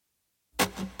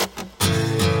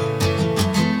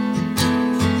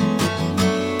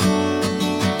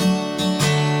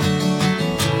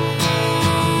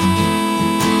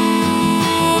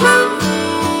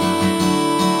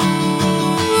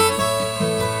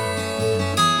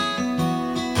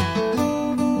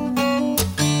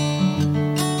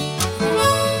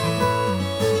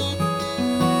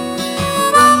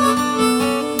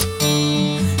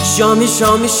Show me,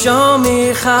 show me, show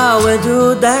me how I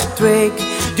do that trick.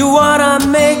 Do what I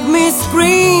make me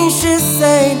scream, she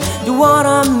said. Do what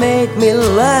I make me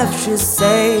laugh, she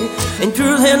said. And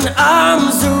threw her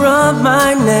arms around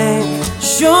my neck.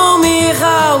 Show me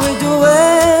how we do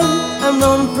it. I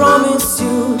don't promise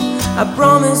you, I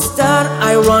promise that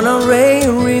I run away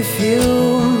with you.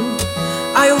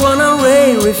 I run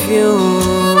away with you.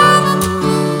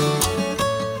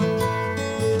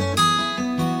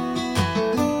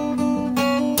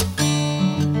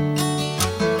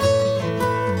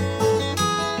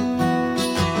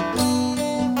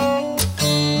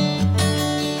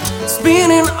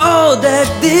 Spinning all that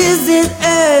dizzy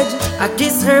edge, I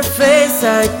kiss her face,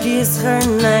 I kiss her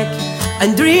neck,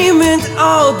 and dreaming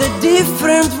all the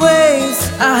different ways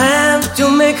I have to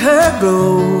make her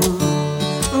go.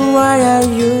 Why are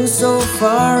you so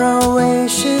far away,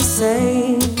 she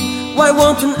said. Why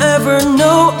won't you ever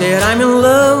know that I'm in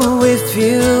love with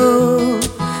you,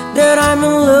 that I'm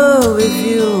in love with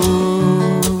you.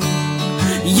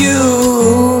 You,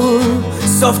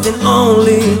 soft and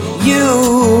only you,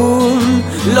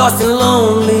 lost and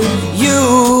lonely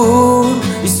you,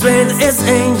 strange as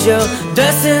angel,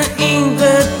 dancing in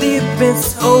the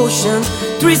deepest ocean,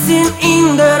 twisting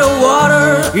in that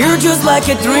water. You're just like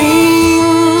a dream,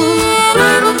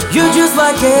 you're just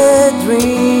like a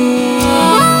dream.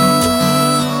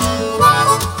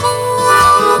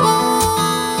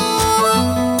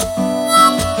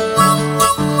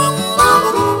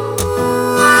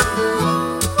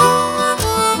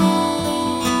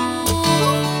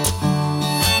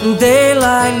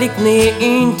 Daylight licked me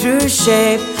into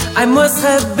shape. I must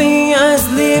have been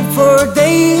asleep for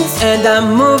days, and I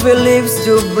moved my lips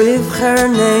to breathe her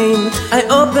name. I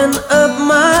opened up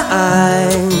my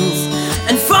eyes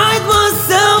and find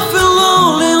myself in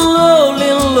lonely,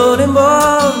 lonely, lonely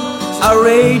bar. A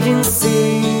raging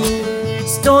sea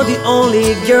stole the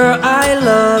only girl I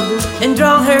loved and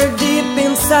drowned her deep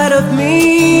inside of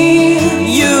me.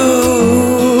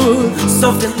 You,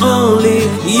 soft and only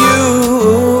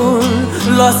you,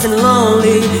 lost and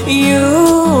lonely you,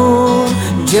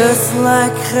 just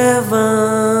like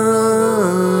heaven.